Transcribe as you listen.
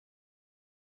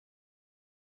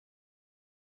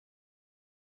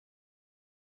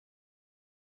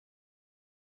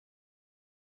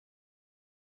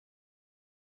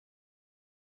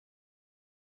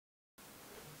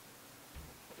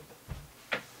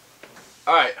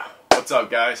Alright, what's up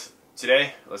guys?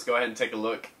 Today, let's go ahead and take a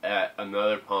look at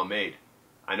another pomade.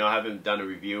 I know I haven't done a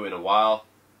review in a while.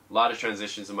 A lot of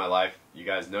transitions in my life. You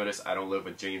guys notice I don't live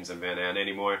with James and Van Ann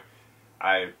anymore.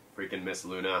 I freaking miss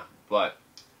Luna, but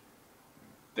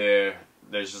there's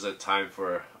just a time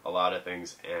for a lot of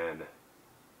things, and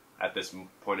at this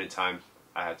point in time,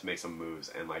 I had to make some moves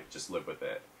and just live with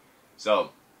it. So,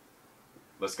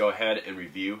 let's go ahead and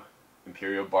review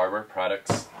Imperial Barber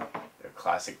products, their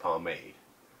classic pomade.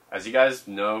 As you guys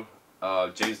know,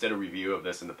 James did a review of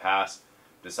this in the past.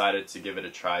 Decided to give it a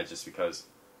try just because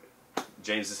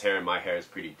James's hair and my hair is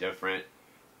pretty different.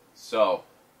 So,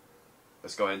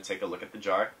 let's go ahead and take a look at the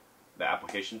jar, the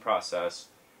application process,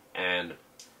 and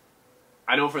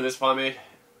I know for this pomade,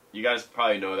 you guys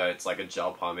probably know that it's like a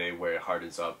gel pomade where it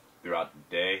hardens up throughout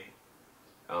the day.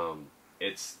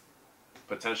 It's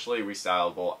potentially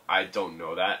restylable. I don't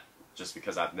know that just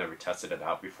because I've never tested it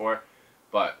out before,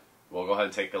 but we'll go ahead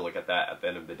and take a look at that at the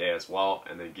end of the day as well,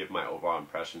 and then give my overall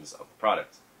impressions of the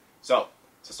product. So,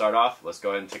 to start off, let's go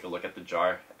ahead and take a look at the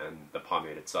jar and the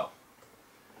pomade itself.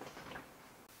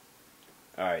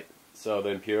 Alright, so the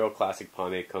Imperial Classic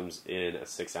Pomade comes in a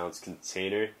 6-ounce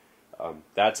container.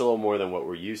 That's a little more than what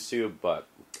we're used to, but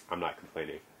I'm not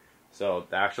complaining. So,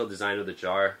 the actual design of the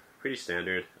jar, pretty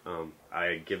standard.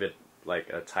 I give it like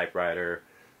a typewriter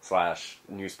 /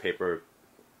 newspaper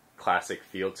classic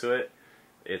feel to it.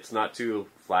 It's not too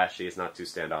flashy, it's not too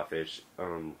standoffish.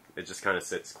 It just kind of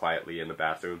sits quietly in the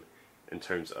bathroom in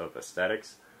terms of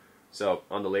aesthetics. So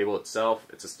on the label itself,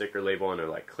 it's a sticker label on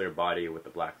a clear body with a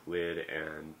black lid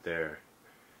and their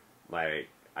I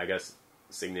guess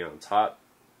insignia on top.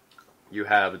 You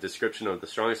have a description of the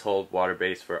strongest hold, water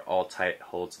based for all tight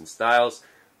holds and styles,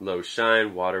 low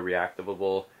shine, water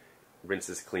reactivable,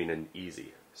 rinses clean and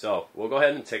easy. So we'll go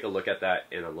ahead and take a look at that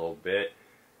in a little bit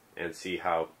and see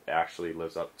how it actually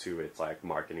lives up to its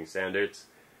marketing standards.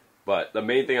 But the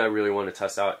main thing I really want to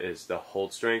test out is the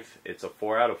hold strength. It's a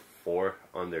 4 out of 4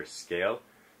 on their scale.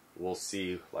 We'll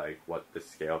see what the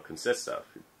scale consists of,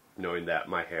 knowing that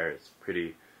my hair is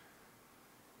pretty,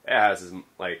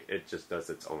 it just does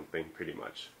its own thing pretty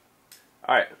much.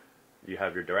 Alright, you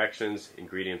have your directions,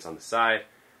 ingredients on the side,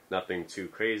 nothing too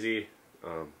crazy.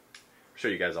 I'm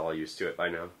sure you guys are all used to it by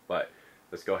now, but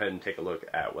let's go ahead and take a look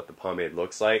at what the pomade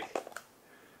looks like.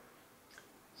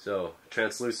 So,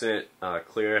 translucent,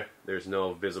 clear, there's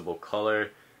no visible color,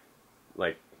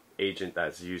 agent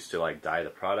that's used to dye the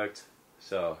product.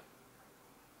 So,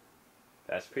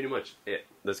 that's pretty much it.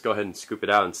 Let's go ahead and scoop it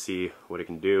out and see what it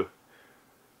can do.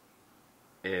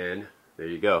 And there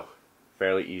you go.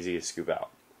 Fairly easy to scoop out.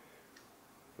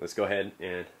 Let's go ahead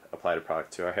and apply the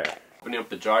product to our hair. Opening up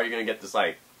the jar, you're going to get this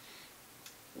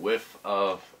whiff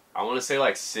of, I want to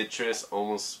say citrus,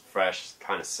 almost fresh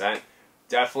kind of scent.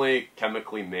 Definitely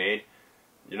chemically made.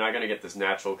 You're not going to get this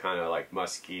natural kind of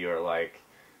musky or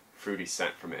fruity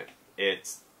scent from it.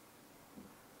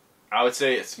 I would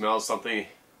say it smells something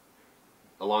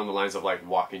along the lines of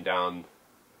walking down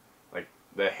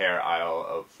the hair aisle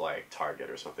of Target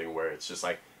or something, where it's just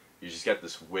you just get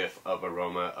this whiff of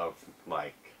aroma of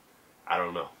I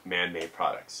don't know, man-made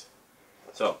products.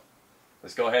 So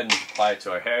let's go ahead and apply it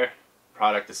to our hair.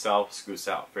 Product itself scoots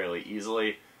out fairly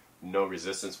easily, no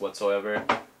resistance whatsoever.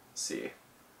 Let's see,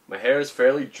 my hair is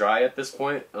fairly dry at this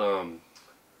point.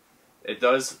 It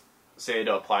does say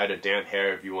to apply to damp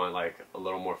hair if you want a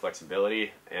little more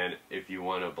flexibility, and if you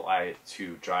want to apply it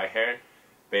to dry hair,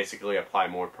 basically apply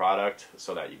more product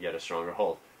so that you get a stronger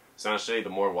hold. Essentially, the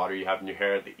more water you have in your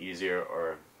hair, the easier,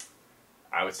 or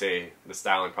I would say the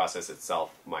styling process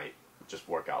itself might just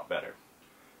work out better.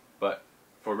 But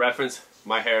for reference,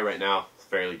 my hair right now is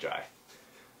fairly dry.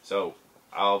 So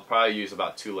I'll probably use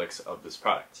about 2 licks of this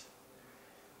product.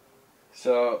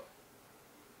 So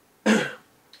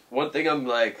one thing I'm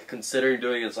considering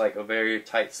doing is a very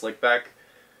tight slick back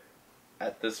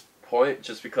at this point,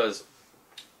 just because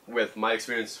with my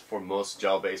experience for most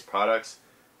gel-based products,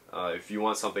 if you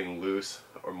want something loose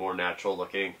or more natural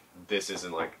looking, this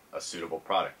isn't a suitable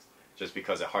product, just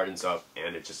because it hardens up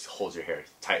and it just holds your hair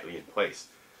tightly in place.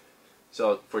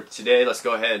 So for today, let's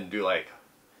go ahead and do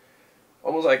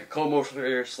almost a comb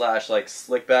over /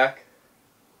 slick back.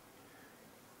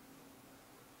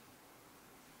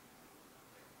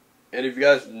 And if you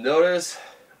guys notice,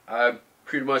 I'm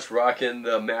pretty much rocking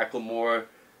the Macklemore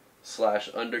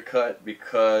 / undercut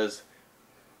because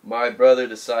my brother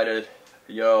decided,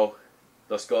 yo,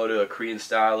 let's go to a Korean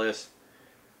stylist.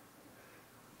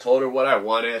 Told her what I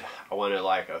wanted. I wanted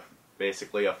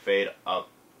basically a fade up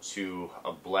to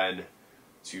a blend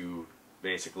to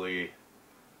basically,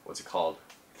 what's it called,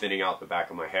 thinning out the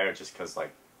back of my hair, just because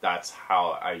that's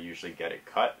how I usually get it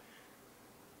cut.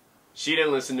 She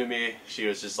didn't listen to me. She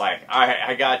was just like, alright,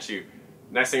 I got you.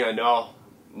 Next thing I know,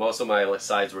 most of my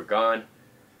sides were gone.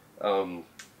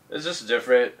 It's just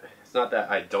different. It's not that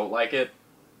I don't like it,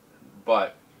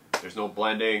 but there's no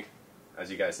blending,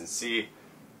 as you guys can see.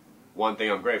 One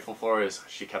thing I'm grateful for is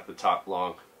she kept the top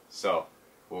long, so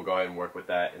we'll go ahead and work with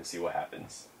that and see what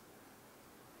happens.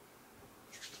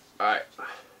 Alright.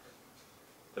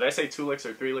 Did I say 2 licks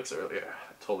or 3 licks earlier?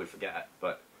 I totally forgot,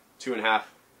 but 2.5,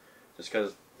 just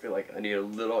because I feel like I need a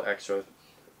little extra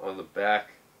on the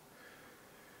back.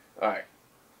 Alright.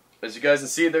 As you guys can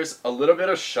see, there's a little bit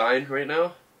of shine right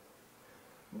now,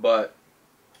 but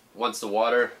once the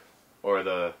water or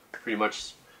the pretty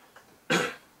much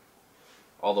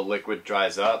all the liquid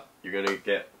dries up, you're gonna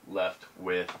get left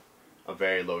with a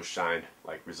very low shine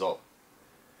like result.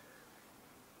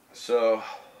 So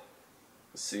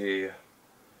let's see,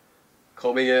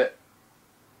 combing it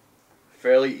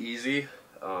fairly easy.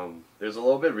 There's a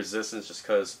little bit of resistance just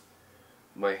because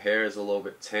my hair is a little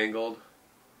bit tangled,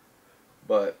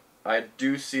 but I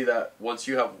do see that once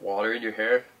you have water in your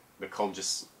hair, the comb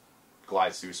just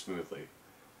glides through smoothly.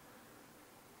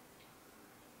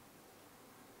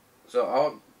 So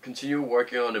I'll continue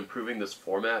working on improving this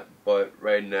format, but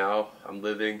right now I'm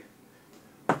living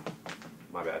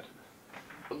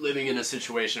in a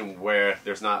situation where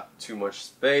there's not too much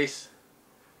space.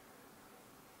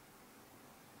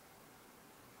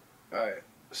 Alright,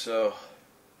 so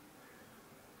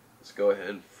let's go ahead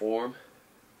and form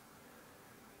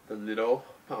the little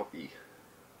Pompy.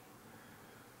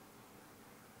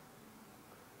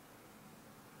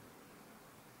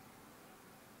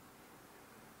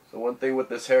 So one thing with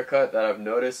this haircut that I've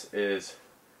noticed is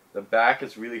the back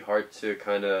is really hard to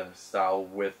kind of style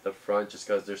with the front just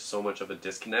because there's so much of a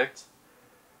disconnect,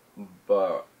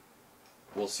 but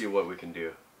we'll see what we can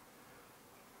do.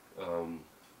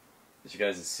 As you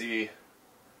guys can see,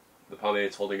 the pomade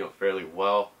is holding up fairly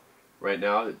well. Right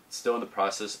now it's still in the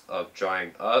process of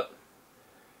drying up,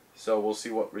 so we'll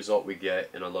see what result we get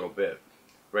in a little bit.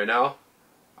 Right now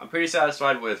I'm pretty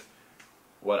satisfied with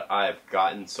what I've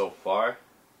gotten so far,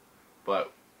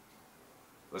 but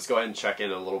let's go ahead and check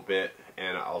in a little bit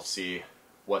and I'll see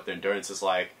what the endurance is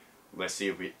like. Let's see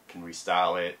if we can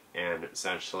restyle it and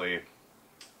essentially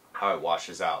how it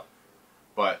washes out.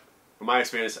 But from my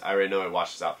experience, I already know it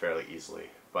washes out fairly easily,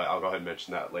 but I'll go ahead and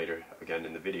mention that later again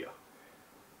in the video.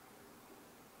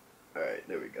 Alright,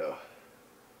 there we go.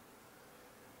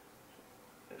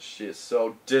 She is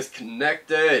so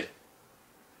disconnected.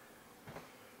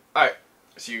 Alright,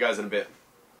 see you guys in a bit.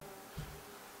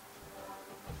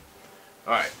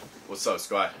 Alright, what's up,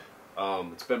 squad?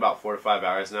 It's been about 4 to 5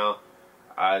 hours now.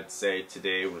 I'd say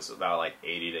today was about like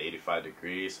 80 to 85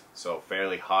 degrees, so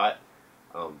fairly hot.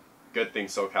 Good thing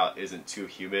SoCal isn't too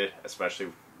humid,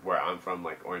 especially where I'm from,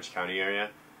 like Orange County area.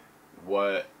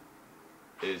 What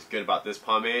is good about this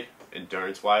pomade,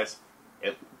 endurance wise,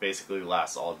 it basically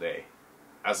lasts all day,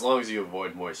 as long as you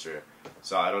avoid moisture.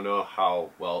 So I don't know how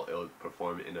well it would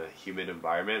perform in a humid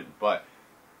environment, but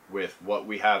with what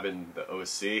we have in the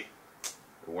OC, it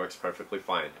works perfectly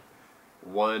fine.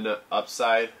 One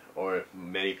upside, or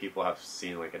many people have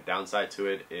seen like a downside to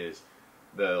it, is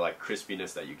the like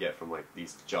crispiness that you get from like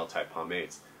these gel type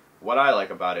pomades. What I like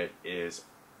about it is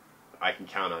I can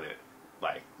count on it.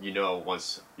 Like, you know,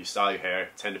 once you style your hair,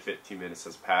 10 to 15 minutes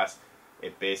has passed,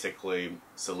 it basically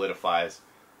solidifies,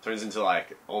 turns into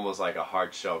like almost like a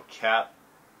hard shell cap.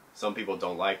 Some people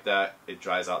don't like that. It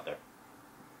dries out their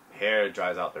hair, it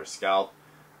dries out their scalp.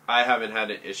 I haven't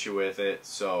had an issue with it,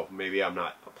 so maybe I'm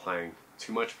not applying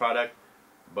too much product,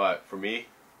 but for me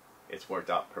it's worked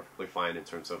out perfectly fine in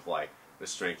terms of like the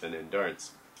strength and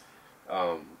endurance.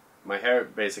 My hair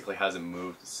basically hasn't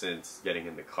moved since getting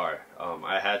in the car.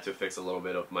 I had to fix a little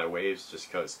bit of my waves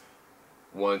just because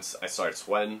once I started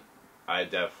sweating, I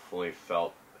definitely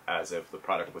felt as if the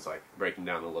product was like breaking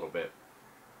down a little bit.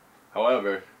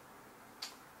 However,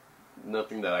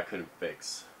 nothing that I couldn't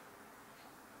fix.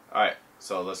 Alright,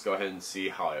 so let's go ahead and see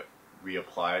how it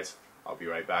reapplies. I'll be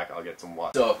right back. I'll get some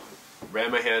water. So,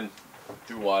 ran my hand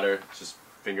through water, just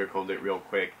finger combed it real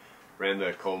quick, ran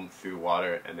the comb through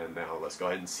water, and then now let's go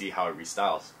ahead and see how it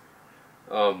restyles.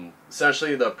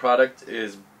 Essentially, the product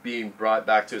is being brought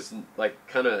back to its like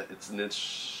kind of its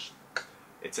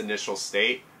initial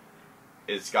state.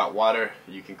 It's got water,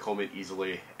 you can comb it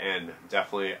easily, and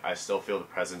definitely I still feel the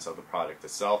presence of the product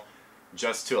itself,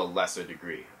 just to a lesser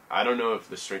degree. I don't know if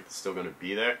the strength is still going to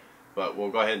be there, but we'll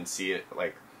go ahead and see it.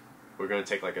 Like, we're going to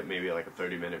take like maybe like a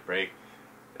 30-minute break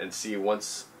and see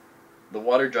once the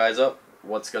water dries up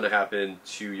what's going to happen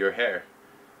to your hair.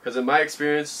 Because in my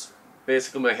experience,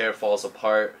 basically my hair falls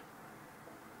apart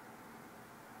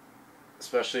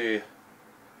especially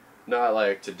not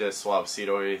like to diss Suavecito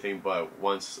or anything, but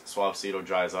once Suavecito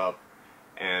dries up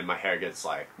and my hair gets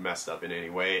like messed up in any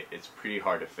way, it's pretty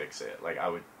hard to fix it. Like I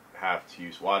would have to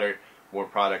use water, more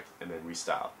product, and then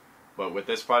restyle. But with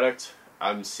this product,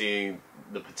 I'm seeing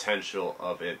the potential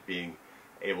of it being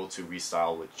able to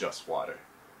restyle with just water.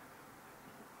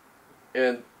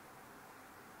 And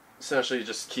essentially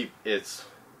just keep its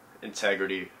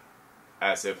integrity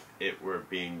as if it were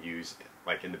being used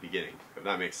like in the beginning, if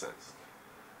that makes sense.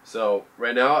 So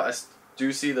right now I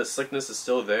do see the slickness is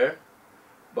still there,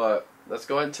 but let's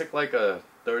go ahead and take like a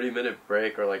 30-minute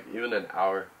break or like even an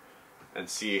hour and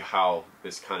see how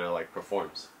this kind of like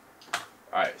performs.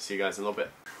 Alright, see you guys in a little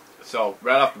bit. So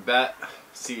right off the bat,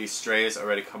 see strays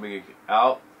already coming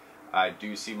out. I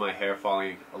do see my hair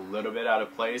falling a little bit out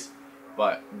of place,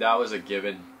 but that was a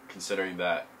given considering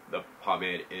that the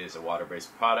pomade is a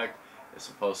water-based product. It's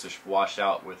supposed to wash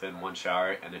out within one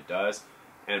shower, and it does.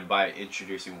 And by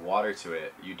introducing water to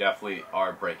it, you definitely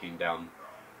are breaking down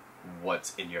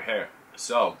what's in your hair.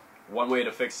 So one way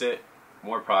to fix it,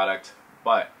 more product.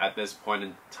 But at this point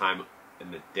in time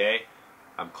in the day,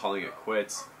 I'm calling it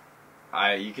quits.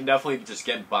 You can definitely just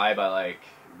get by like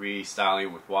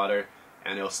restyling with water,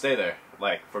 and it'll stay there.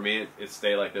 Like for me, it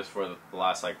stayed like this for the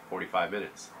last like 45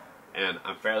 minutes, and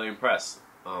I'm fairly impressed.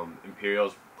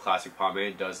 Imperial's classic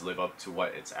pomade does live up to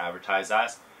what it's advertised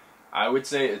as. I would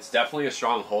say it's definitely a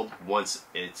strong hold once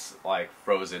it's like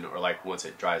frozen or like once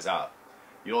it dries out.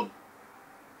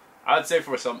 I would say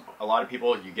for a lot of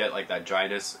people, you get like that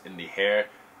dryness in the hair,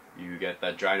 you get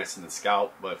that dryness in the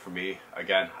scalp, but for me,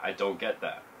 again, I don't get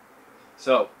that.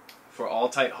 So for all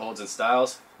tight holds and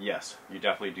styles, yes, you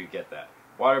definitely do get that.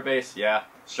 Water-based, yeah.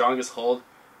 Strongest hold,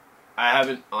 I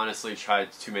haven't honestly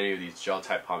tried too many of these gel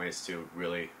type pomades to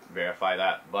really verify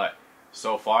that, but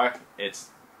so far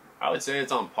I would say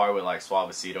it's on par with like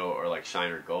Suavecito or like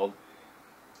Shine or Gold.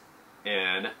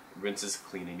 And rinses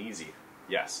clean and easy.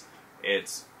 Yes,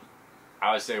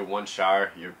 I would say one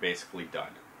shower, you're basically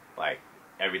done. Like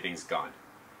everything's gone.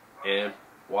 And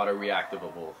water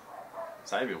reactivable.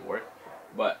 It's not even a word.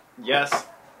 But yes,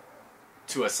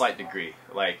 to a slight degree.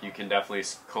 Like you can definitely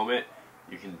comb it,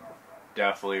 you can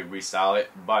definitely restyle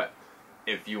it, but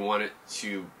if you want it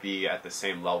to be at the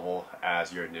same level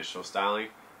as your initial styling,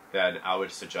 then I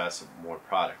would suggest more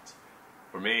product.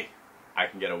 For me, I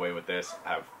can get away with this. I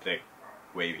have thick,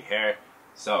 wavy hair.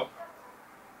 So,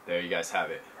 there you guys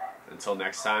have it. Until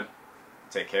next time,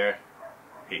 take care.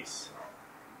 Peace.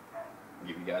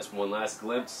 Give you guys one last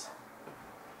glimpse.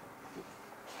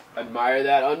 Admire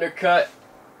that undercut.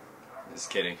 Just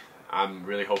kidding. I'm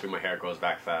really hoping my hair grows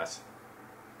back fast.